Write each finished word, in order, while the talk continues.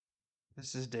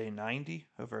This is day 90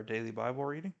 of our daily Bible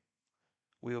reading.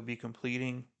 We will be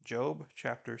completing Job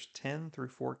chapters 10 through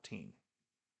 14.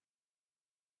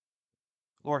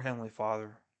 Lord Heavenly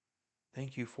Father,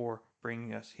 thank you for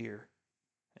bringing us here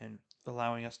and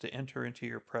allowing us to enter into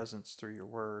your presence through your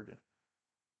word. And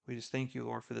we just thank you,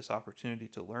 Lord, for this opportunity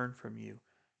to learn from you,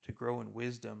 to grow in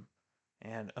wisdom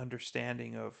and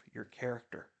understanding of your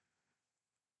character.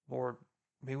 Lord,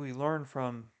 may we learn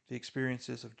from the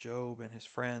experiences of Job and his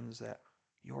friends that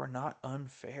you are not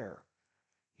unfair.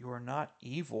 You are not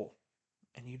evil,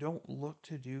 and you don't look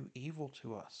to do evil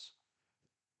to us.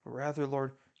 But rather,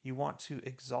 Lord, you want to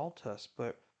exalt us,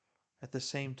 but at the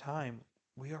same time,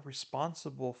 we are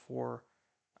responsible for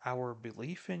our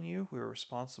belief in you. We are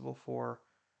responsible for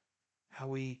how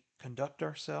we conduct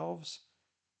ourselves,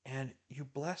 and you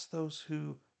bless those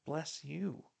who bless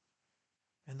you.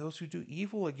 And those who do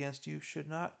evil against you should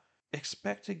not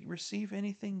expect to receive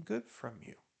anything good from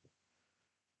you.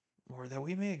 Lord, that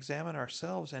we may examine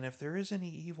ourselves, and if there is any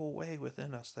evil way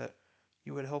within us, that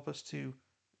you would help us to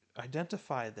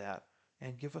identify that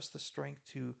and give us the strength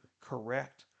to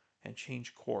correct and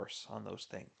change course on those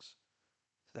things,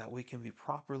 so that we can be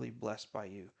properly blessed by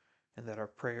you and that our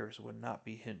prayers would not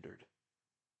be hindered.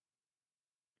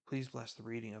 Please bless the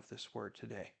reading of this word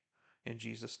today. In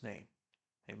Jesus' name,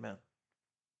 amen.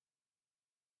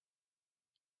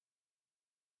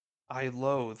 I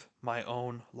loathe my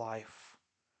own life.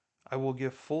 I will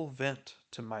give full vent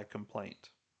to my complaint.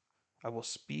 I will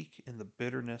speak in the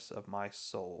bitterness of my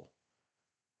soul.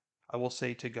 I will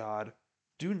say to God,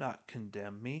 do not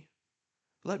condemn me.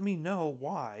 Let me know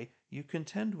why you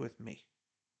contend with me.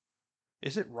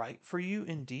 Is it right for you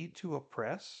indeed to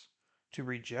oppress, to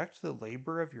reject the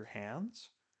labor of your hands,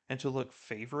 and to look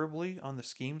favorably on the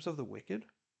schemes of the wicked?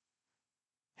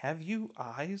 Have you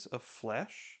eyes of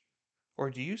flesh, or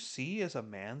do you see as a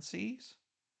man sees?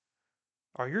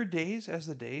 Are your days as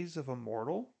the days of a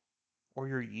mortal, or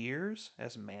your years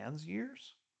as man's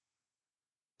years?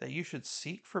 That you should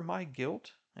seek for my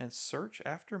guilt and search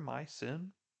after my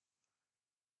sin?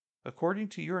 According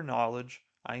to your knowledge,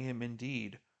 I am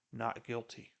indeed not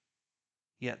guilty.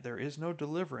 Yet there is no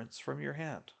deliverance from your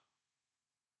hand.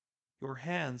 Your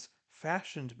hands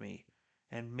fashioned me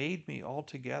and made me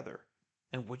altogether,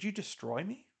 and would you destroy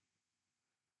me?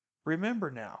 Remember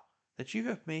now that you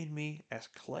have made me as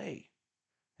clay,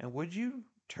 and would you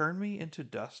turn me into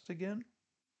dust again?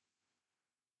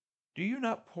 Do you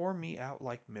not pour me out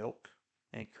like milk,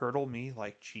 and curdle me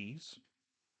like cheese?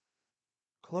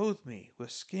 Clothe me with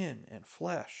skin and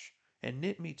flesh, and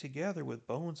knit me together with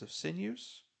bones of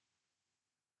sinews?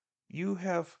 You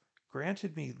have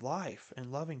granted me life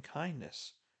and loving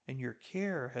kindness, and your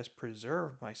care has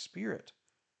preserved my spirit.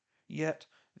 Yet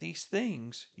these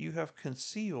things you have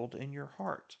concealed in your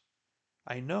heart.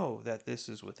 I know that this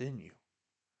is within you.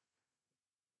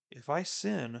 If I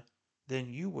sin, then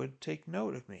you would take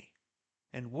note of me,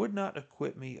 and would not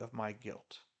acquit me of my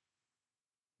guilt.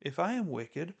 If I am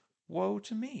wicked, woe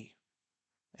to me,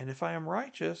 and if I am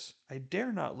righteous, I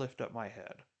dare not lift up my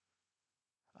head.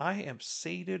 I am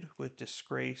sated with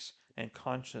disgrace and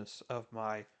conscious of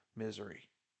my misery.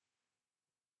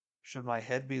 Should my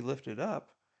head be lifted up,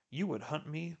 you would hunt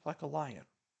me like a lion,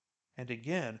 and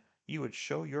again you would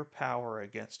show your power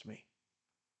against me.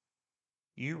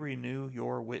 You renew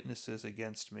your witnesses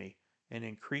against me and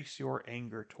increase your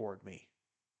anger toward me.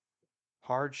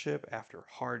 Hardship after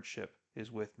hardship is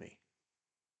with me.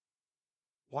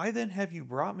 Why then have you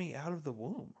brought me out of the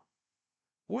womb?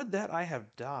 Would that I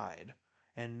had died,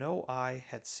 and no eye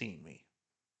had seen me.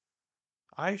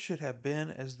 I should have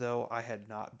been as though I had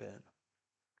not been,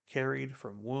 carried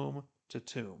from womb to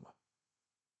tomb.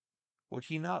 Would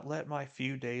he not let my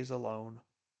few days alone?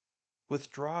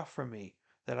 Withdraw from me,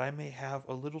 that I may have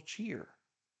a little cheer.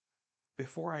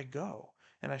 Before I go,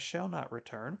 and I shall not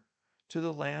return, to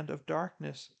the land of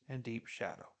darkness and deep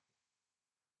shadow,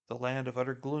 the land of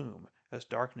utter gloom as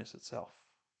darkness itself,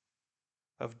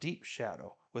 of deep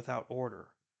shadow without order,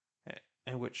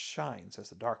 and which shines as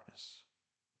the darkness.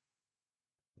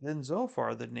 Then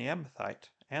Zophar the Naamathite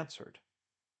answered,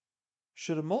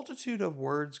 should a multitude of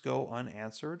words go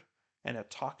unanswered, and a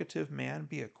talkative man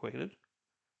be acquitted?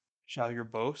 Shall your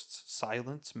boasts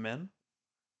silence men?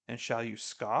 And shall you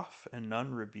scoff and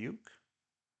none rebuke?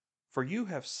 For you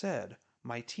have said,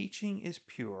 my teaching is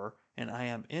pure, and I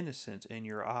am innocent in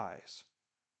your eyes.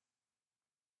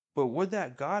 But would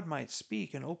that God might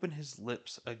speak and open his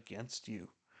lips against you,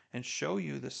 and show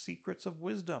you the secrets of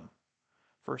wisdom.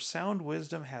 For sound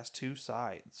wisdom has two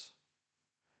sides.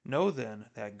 Know then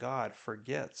that God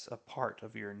forgets a part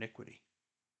of your iniquity.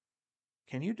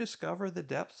 Can you discover the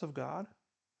depths of God?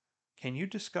 Can you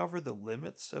discover the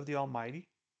limits of the Almighty?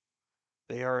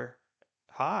 They are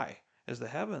high as the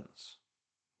heavens.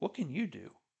 What can you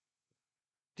do?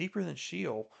 Deeper than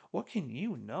Sheol, what can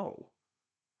you know?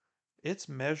 Its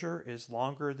measure is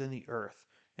longer than the earth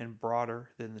and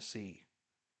broader than the sea.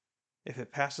 If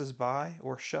it passes by,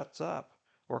 or shuts up,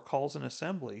 or calls an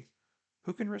assembly,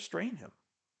 who can restrain him?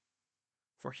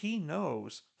 For he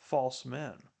knows false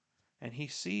men, and he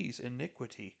sees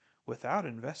iniquity without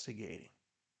investigating.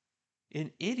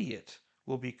 An idiot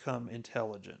will become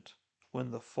intelligent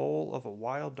when the foal of a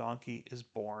wild donkey is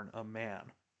born a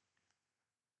man.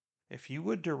 If you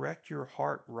would direct your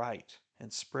heart right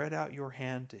and spread out your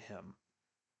hand to him,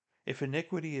 if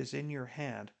iniquity is in your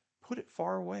hand, put it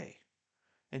far away,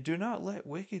 and do not let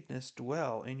wickedness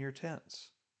dwell in your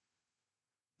tents.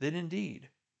 Then indeed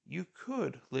you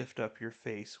could lift up your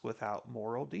face without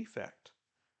moral defect,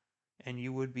 and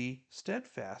you would be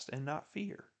steadfast and not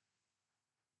fear.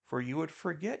 For you would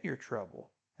forget your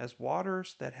trouble, as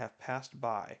waters that have passed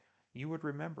by, you would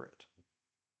remember it.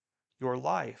 Your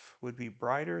life would be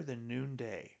brighter than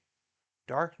noonday,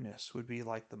 darkness would be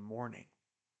like the morning.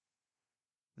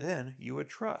 Then you would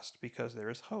trust because there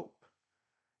is hope,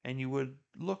 and you would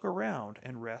look around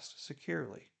and rest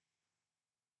securely.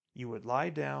 You would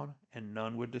lie down, and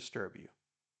none would disturb you,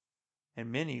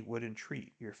 and many would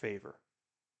entreat your favor.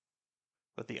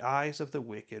 But the eyes of the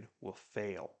wicked will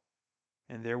fail,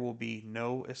 and there will be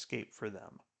no escape for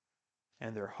them,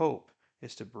 and their hope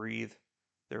is to breathe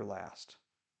their last.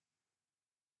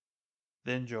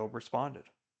 Then Job responded,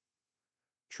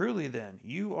 Truly then,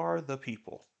 you are the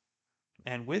people,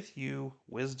 and with you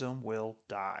wisdom will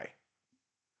die.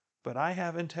 But I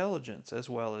have intelligence as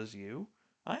well as you.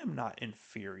 I am not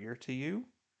inferior to you.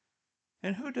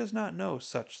 And who does not know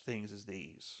such things as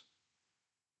these?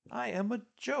 I am a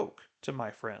joke to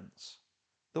my friends,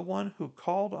 the one who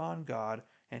called on God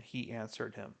and he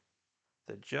answered him.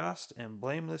 The just and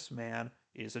blameless man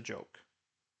is a joke.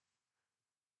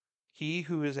 He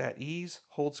who is at ease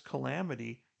holds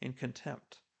calamity in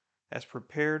contempt, as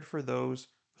prepared for those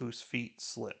whose feet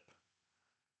slip.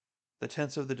 The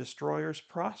tents of the destroyers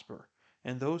prosper,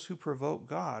 and those who provoke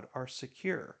God are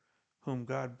secure, whom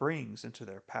God brings into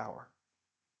their power.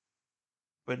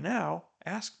 But now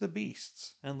ask the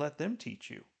beasts, and let them teach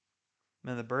you,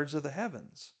 and the birds of the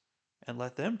heavens, and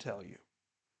let them tell you.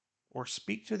 Or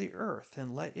speak to the earth,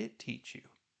 and let it teach you,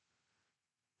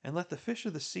 and let the fish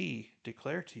of the sea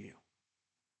declare to you.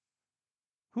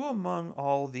 Who among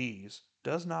all these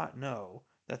does not know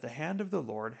that the hand of the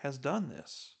Lord has done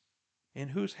this, in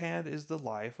whose hand is the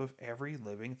life of every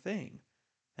living thing,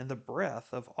 and the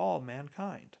breath of all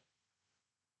mankind?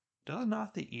 Does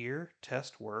not the ear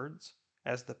test words,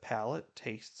 as the palate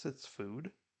tastes its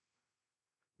food?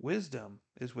 Wisdom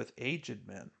is with aged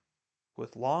men,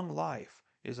 with long life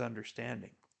is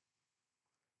understanding.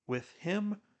 With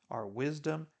him are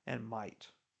wisdom and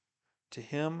might. To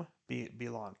him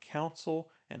belong counsel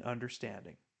and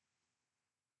understanding.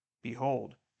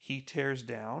 Behold, he tears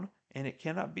down, and it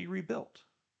cannot be rebuilt.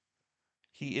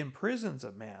 He imprisons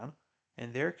a man,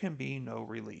 and there can be no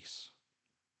release.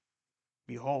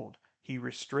 Behold, he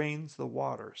restrains the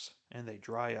waters, and they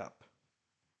dry up,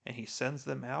 and he sends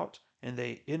them out, and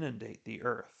they inundate the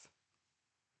earth.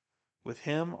 With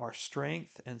him are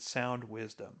strength and sound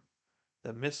wisdom.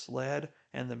 The misled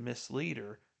and the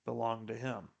misleader belong to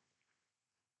him.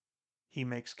 He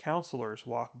makes counselors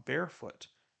walk barefoot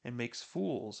and makes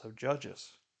fools of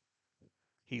judges.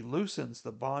 He loosens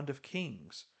the bond of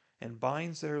kings and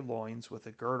binds their loins with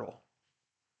a girdle.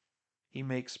 He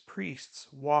makes priests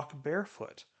walk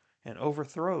barefoot and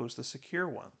overthrows the secure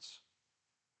ones.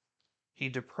 He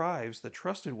deprives the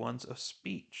trusted ones of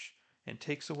speech and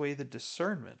takes away the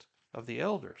discernment of the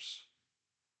elders.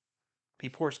 He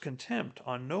pours contempt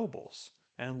on nobles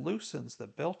and loosens the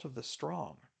belt of the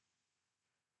strong.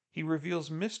 He reveals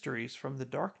mysteries from the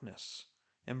darkness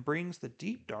and brings the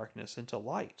deep darkness into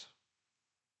light.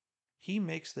 He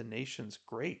makes the nations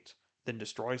great, then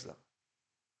destroys them.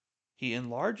 He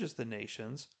enlarges the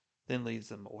nations, then leads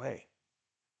them away.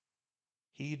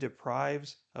 He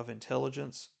deprives of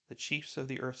intelligence the chiefs of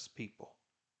the earth's people,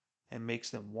 and makes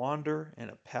them wander in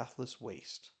a pathless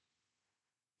waste.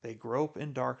 They grope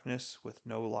in darkness with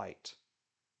no light,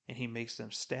 and he makes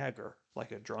them stagger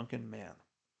like a drunken man.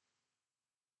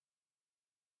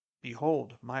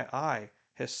 Behold, my eye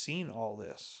has seen all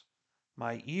this.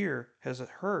 My ear has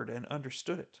heard and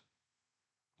understood it.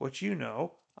 What you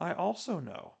know, I also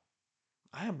know.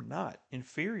 I am not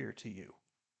inferior to you.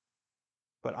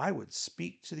 But I would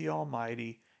speak to the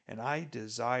Almighty, and I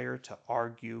desire to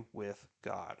argue with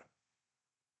God.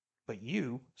 But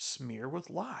you smear with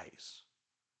lies.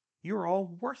 You are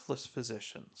all worthless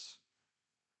physicians.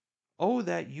 Oh,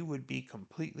 that you would be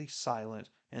completely silent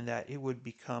and that it would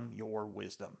become your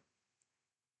wisdom.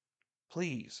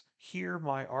 Please hear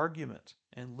my argument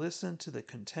and listen to the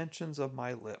contentions of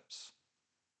my lips.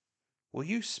 Will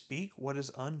you speak what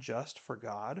is unjust for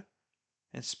God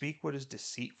and speak what is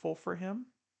deceitful for him?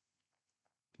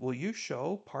 Will you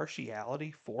show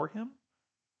partiality for him?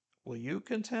 Will you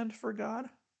contend for God?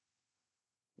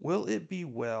 Will it be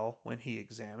well when he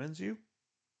examines you?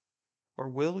 Or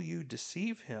will you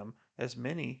deceive him as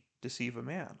many deceive a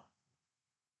man?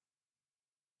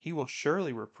 He will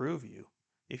surely reprove you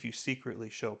if you secretly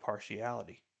show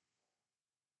partiality.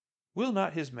 Will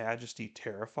not his majesty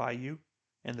terrify you,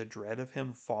 and the dread of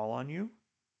him fall on you?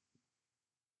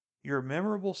 Your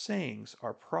memorable sayings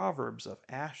are proverbs of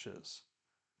ashes.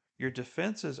 Your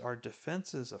defenses are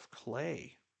defenses of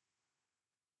clay.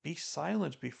 Be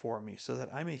silent before me so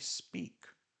that I may speak.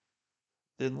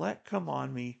 Then let come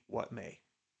on me what may.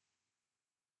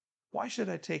 Why should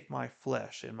I take my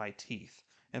flesh in my teeth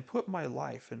and put my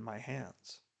life in my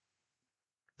hands?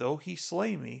 Though he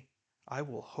slay me, I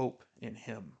will hope in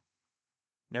him.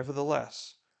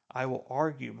 Nevertheless, I will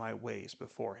argue my ways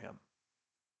before him.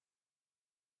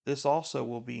 This also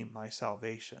will be my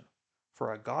salvation,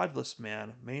 for a godless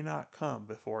man may not come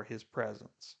before his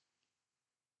presence.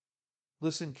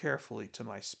 Listen carefully to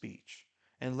my speech,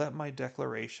 and let my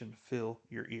declaration fill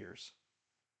your ears.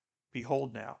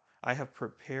 Behold now, I have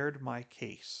prepared my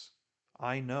case.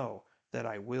 I know that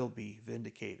I will be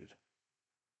vindicated.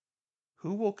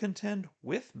 Who will contend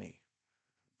with me?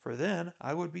 For then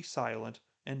I would be silent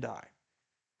and die.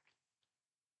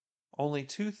 Only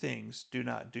two things do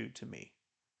not do to me.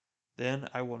 Then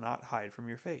I will not hide from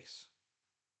your face.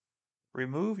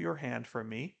 Remove your hand from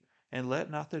me, and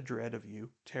let not the dread of you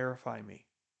terrify me.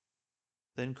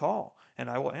 Then call, and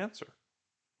I will answer.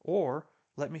 Or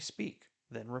let me speak,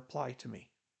 then reply to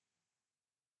me.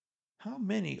 How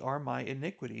many are my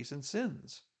iniquities and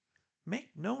sins?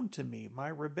 Make known to me my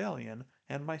rebellion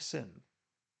and my sin.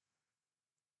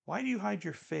 Why do you hide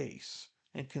your face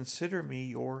and consider me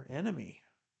your enemy?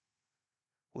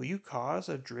 Will you cause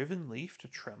a driven leaf to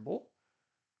tremble,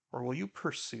 or will you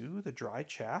pursue the dry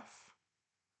chaff?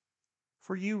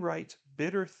 For you write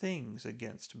bitter things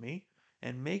against me,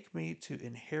 and make me to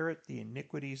inherit the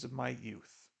iniquities of my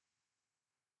youth.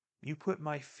 You put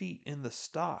my feet in the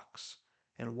stocks,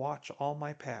 and watch all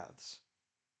my paths.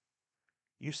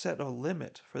 You set a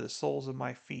limit for the soles of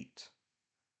my feet,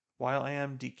 while I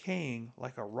am decaying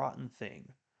like a rotten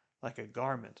thing, like a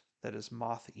garment that is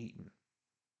moth-eaten.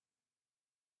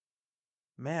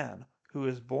 Man who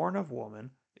is born of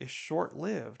woman is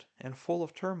short-lived and full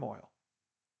of turmoil.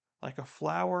 Like a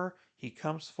flower he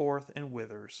comes forth and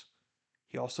withers.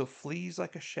 He also flees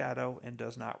like a shadow and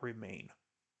does not remain.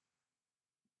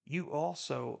 You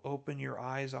also open your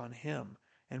eyes on him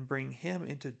and bring him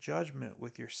into judgment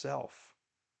with yourself.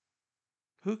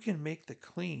 Who can make the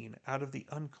clean out of the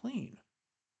unclean?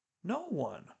 No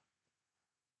one.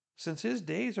 Since his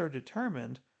days are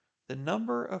determined, the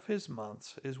number of his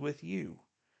months is with you,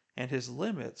 and his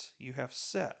limits you have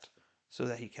set so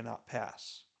that he cannot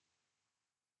pass.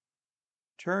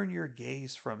 Turn your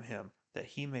gaze from him that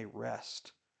he may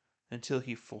rest, until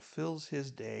he fulfills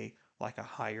his day like a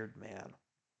hired man.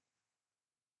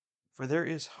 For there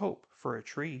is hope for a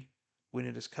tree when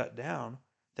it is cut down,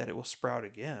 that it will sprout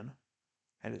again,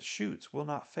 and its shoots will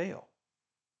not fail.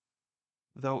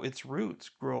 Though its roots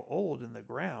grow old in the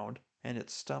ground, and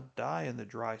its stump die in the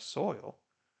dry soil,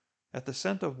 at the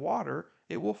scent of water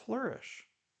it will flourish,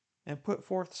 and put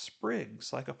forth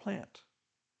sprigs like a plant.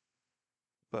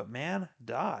 But man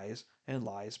dies and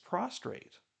lies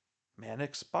prostrate. Man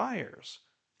expires,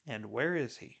 and where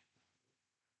is he?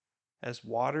 As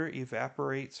water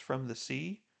evaporates from the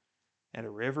sea, and a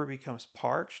river becomes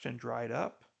parched and dried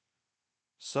up,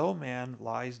 so man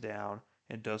lies down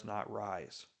and does not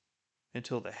rise,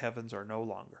 until the heavens are no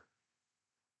longer.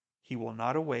 He will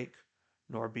not awake,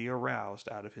 nor be aroused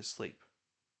out of his sleep.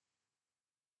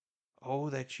 Oh,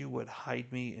 that you would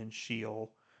hide me in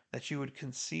Sheol, that you would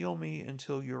conceal me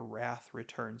until your wrath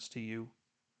returns to you,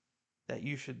 that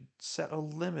you should set a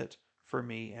limit for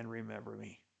me and remember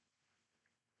me.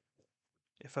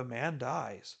 If a man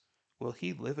dies, will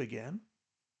he live again?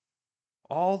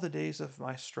 All the days of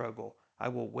my struggle I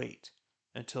will wait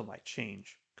until my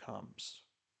change comes.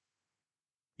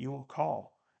 You will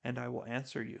call, and I will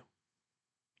answer you.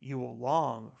 You will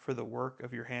long for the work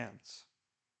of your hands.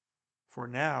 For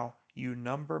now you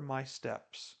number my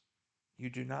steps. You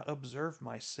do not observe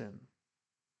my sin.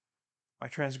 My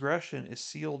transgression is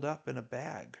sealed up in a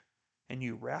bag, and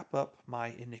you wrap up my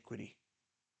iniquity.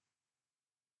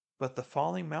 But the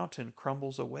falling mountain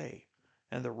crumbles away,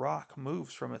 and the rock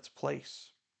moves from its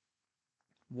place.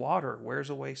 Water wears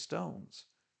away stones.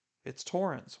 Its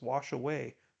torrents wash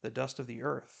away the dust of the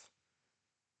earth.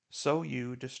 So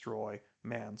you destroy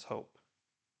man's hope.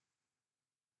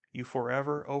 You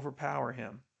forever overpower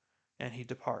him, and he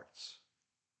departs.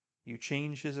 You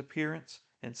change his appearance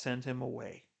and send him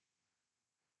away.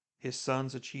 His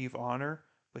sons achieve honor,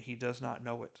 but he does not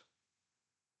know it.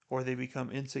 Or they become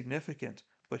insignificant,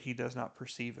 but he does not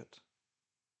perceive it.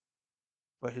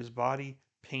 But his body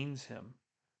pains him,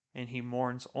 and he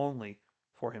mourns only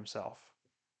for himself.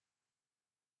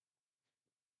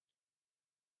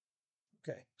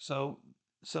 Okay, so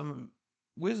some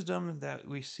wisdom that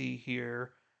we see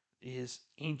here is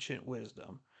ancient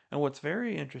wisdom. And what's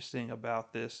very interesting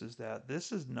about this is that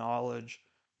this is knowledge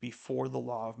before the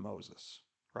law of Moses,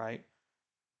 right?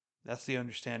 That's the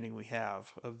understanding we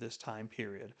have of this time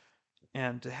period.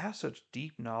 And to have such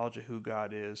deep knowledge of who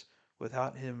God is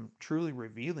without him truly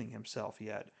revealing himself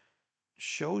yet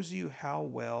shows you how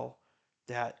well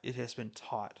that it has been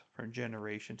taught from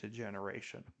generation to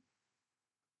generation,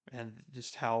 and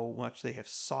just how much they have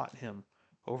sought him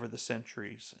over the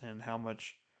centuries, and how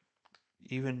much,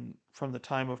 even from the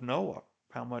time of Noah,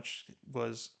 how much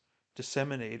was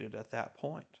disseminated at that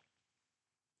point.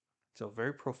 So,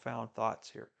 very profound thoughts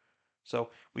here. So,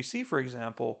 we see, for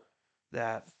example,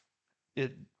 that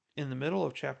it in the middle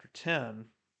of chapter 10,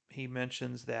 he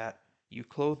mentions that you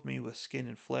clothed me with skin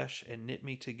and flesh and knit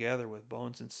me together with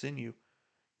bones and sinew.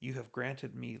 You have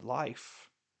granted me life,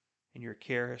 and your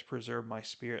care has preserved my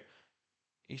spirit.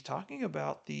 He's talking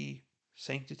about the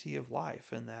sanctity of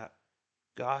life and that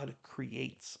God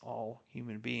creates all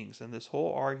human beings. And this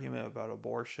whole argument about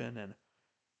abortion, and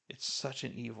it's such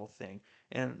an evil thing.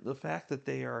 And the fact that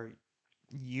they are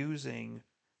using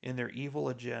in their evil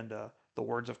agenda the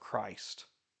words of Christ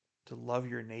to love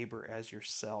your neighbor as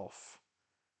yourself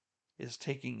is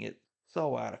taking it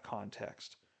so out of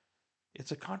context.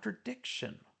 It's a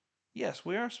contradiction. Yes,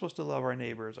 we are supposed to love our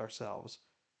neighbors ourselves,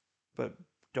 but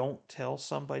don't tell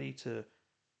somebody to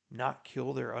not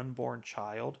kill their unborn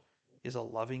child is a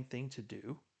loving thing to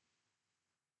do.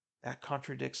 That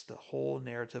contradicts the whole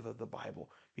narrative of the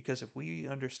Bible. Because if we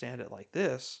understand it like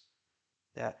this,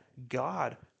 that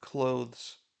God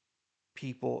clothes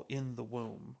people in the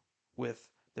womb with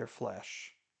their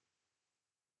flesh,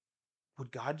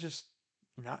 would God just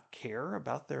not care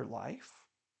about their life?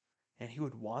 And he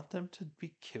would want them to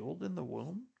be killed in the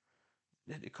womb?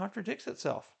 It contradicts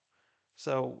itself.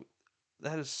 So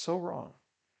that is so wrong.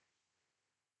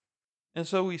 And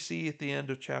so we see at the end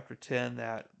of chapter 10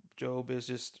 that Job is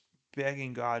just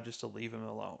begging God just to leave him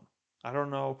alone. I don't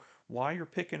know why you're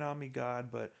picking on me, God,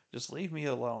 but just leave me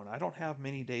alone. I don't have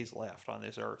many days left on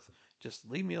this earth. Just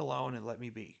leave me alone and let me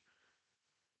be.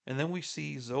 And then we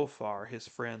see Zophar, his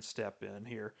friend, step in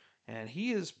here, and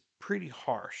he is pretty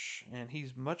harsh, and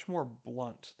he's much more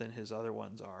blunt than his other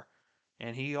ones are.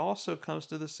 And he also comes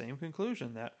to the same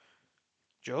conclusion that,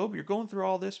 Job, you're going through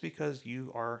all this because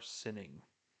you are sinning,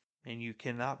 and you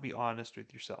cannot be honest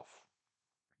with yourself.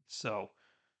 So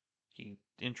he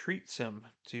entreats him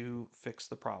to fix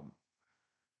the problem.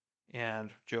 And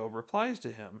Job replies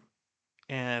to him,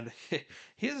 and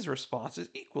his response is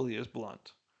equally as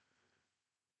blunt.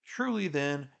 Truly,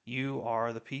 then, you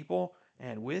are the people,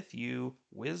 and with you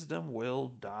wisdom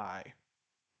will die.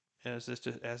 As if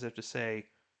to say,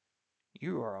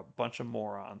 you are a bunch of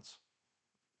morons.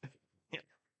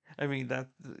 I mean, that's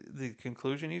the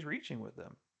conclusion he's reaching with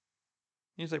them.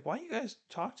 He's like, why you guys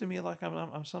talk to me like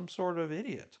I'm some sort of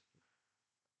idiot?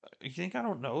 You think I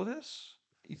don't know this?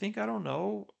 You think I don't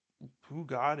know who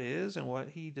God is and what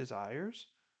he desires?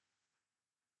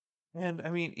 And I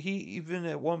mean, he even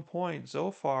at one point,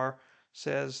 Zophar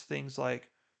says things like,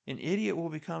 an idiot will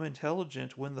become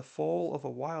intelligent when the foal of a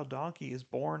wild donkey is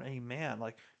born a man,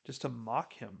 like just to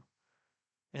mock him.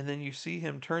 And then you see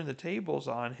him turn the tables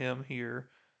on him here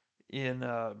in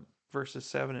verses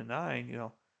 7 and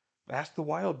 9. Ask the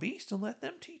wild beast and let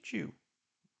them teach you.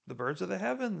 The birds of the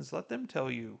heavens, let them tell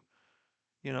you.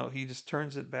 He just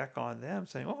turns it back on them,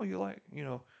 saying, oh,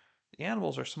 the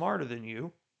animals are smarter than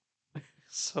you.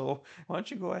 So why don't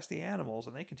you go ask the animals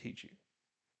and they can teach you?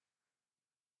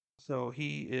 So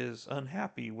he is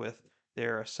unhappy with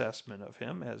their assessment of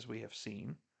him, as we have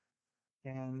seen.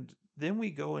 And then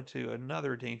we go into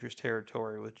another dangerous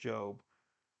territory with Job,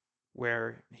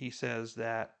 where he says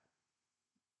that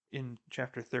in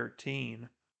chapter 13,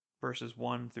 verses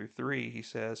 1 through 3, he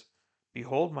says,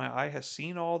 behold, my eye has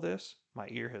seen all this, my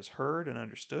ear has heard and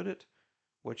understood it.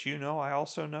 What you know, I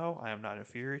also know. I am not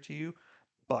inferior to you,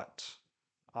 but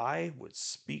I would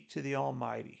speak to the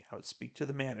Almighty. I would speak to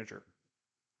the manager.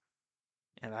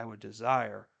 and I would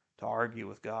desire to argue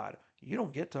with God. You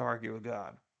don't get to argue with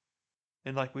God.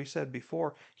 And like we said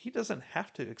before, He doesn't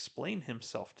have to explain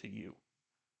Himself to you.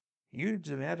 You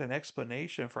demand an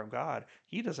explanation from God,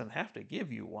 He doesn't have to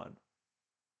give you one.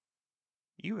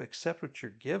 You accept what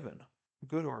you're given,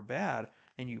 good or bad,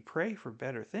 and you pray for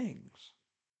better things.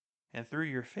 And through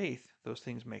your faith, those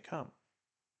things may come.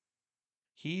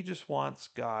 He just wants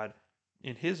God,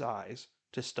 in His eyes,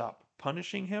 to stop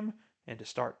punishing him and to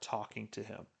start talking to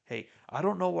him. Hey, I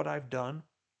don't know what I've done.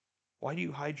 Why do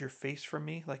you hide your face from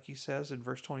me? Like he says in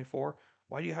verse 24.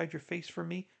 Why do you hide your face from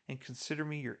me and consider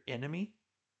me your enemy?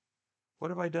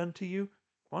 What have I done to you?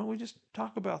 Why don't we just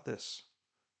talk about this?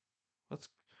 Let's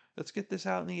let's get this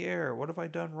out in the air. What have I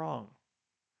done wrong?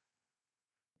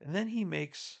 And then he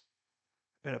makes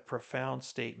a profound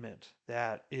statement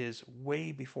that is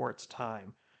way before its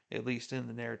time, at least in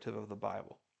the narrative of the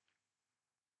Bible.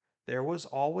 There was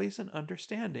always an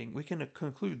understanding, we can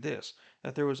conclude this,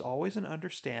 that there was always an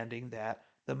understanding that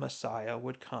the Messiah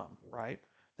would come, right?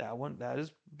 That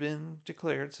has been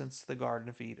declared since the Garden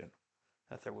of Eden,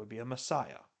 that there would be a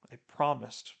Messiah, a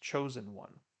promised, chosen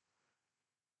one.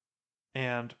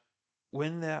 And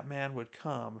when that man would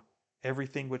come,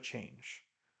 everything would change.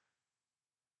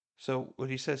 So, what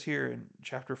he says here in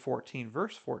chapter 14,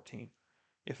 verse 14,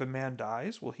 if a man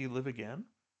dies, will he live again?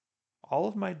 All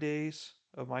of my days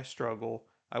of my struggle,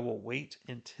 I will wait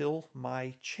until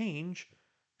my change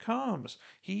comes.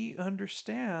 He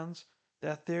understands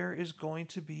that there is going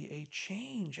to be a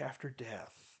change after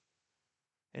death.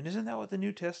 And isn't that what the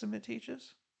New Testament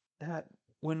teaches? That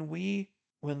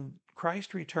when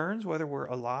Christ returns, whether we're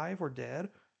alive or dead,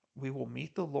 we will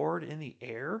meet the Lord in the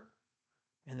air,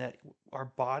 and that our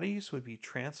bodies would be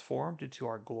transformed into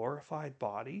our glorified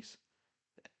bodies.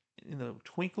 In the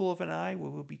twinkle of an eye, we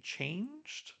will be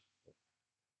changed.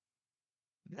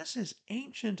 This is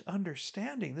ancient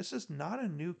understanding. This is not a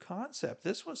new concept.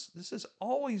 This has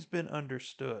always been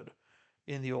understood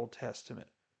in the Old Testament.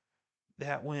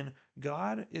 That when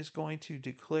God is going to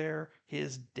declare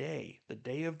his day, the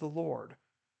day of the Lord,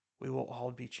 we will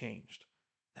all be changed.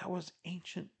 That was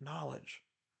ancient knowledge.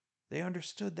 They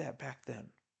understood that back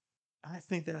then. I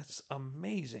think that's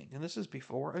amazing. And this is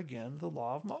before, again, the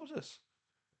law of Moses.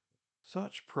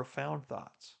 Such profound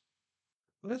thoughts.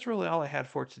 Well, that's really all I had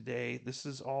for today. This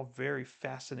is all very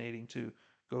fascinating to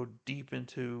go deep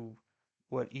into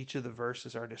what each of the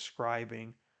verses are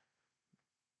describing.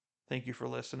 Thank you for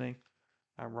listening.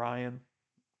 I'm Ryan,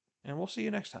 and we'll see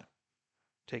you next time.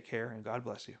 Take care, and God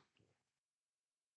bless you.